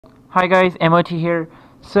Hi guys, MOT here.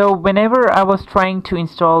 So whenever I was trying to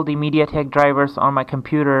install the MediaTek drivers on my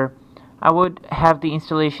computer, I would have the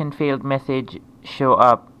installation failed message show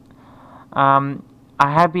up. Um,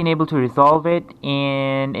 I have been able to resolve it,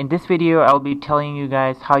 and in this video I'll be telling you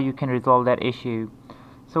guys how you can resolve that issue.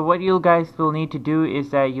 So what you guys will need to do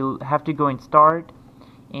is that you'll have to go in Start,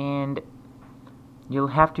 and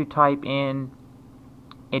you'll have to type in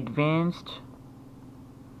Advanced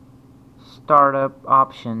Startup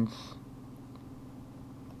Options.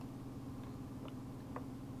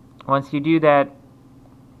 Once you do that,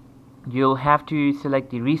 you'll have to select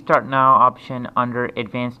the Restart Now option under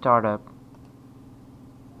Advanced Startup.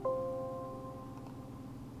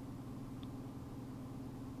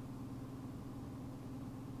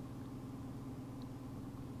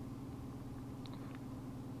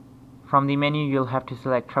 From the menu, you'll have to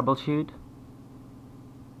select Troubleshoot,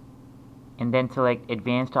 and then select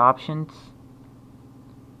Advanced Options,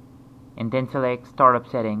 and then select Startup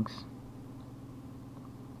Settings.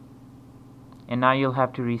 And now you'll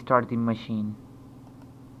have to restart the machine.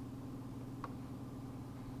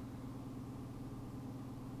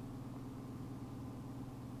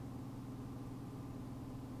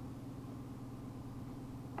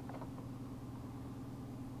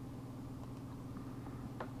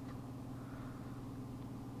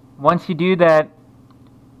 Once you do that,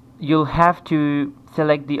 you'll have to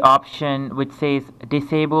select the option which says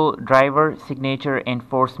Disable Driver Signature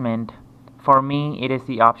Enforcement. For me, it is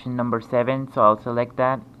the option number 7, so I'll select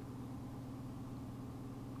that.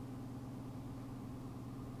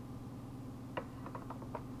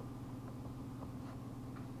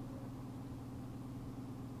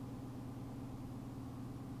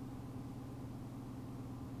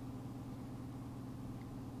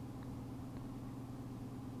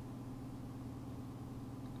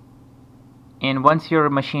 And once your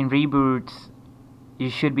machine reboots, you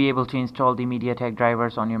should be able to install the MediaTek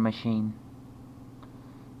drivers on your machine.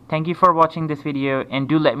 Thank you for watching this video, and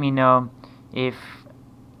do let me know if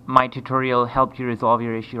my tutorial helped you resolve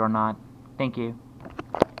your issue or not. Thank you.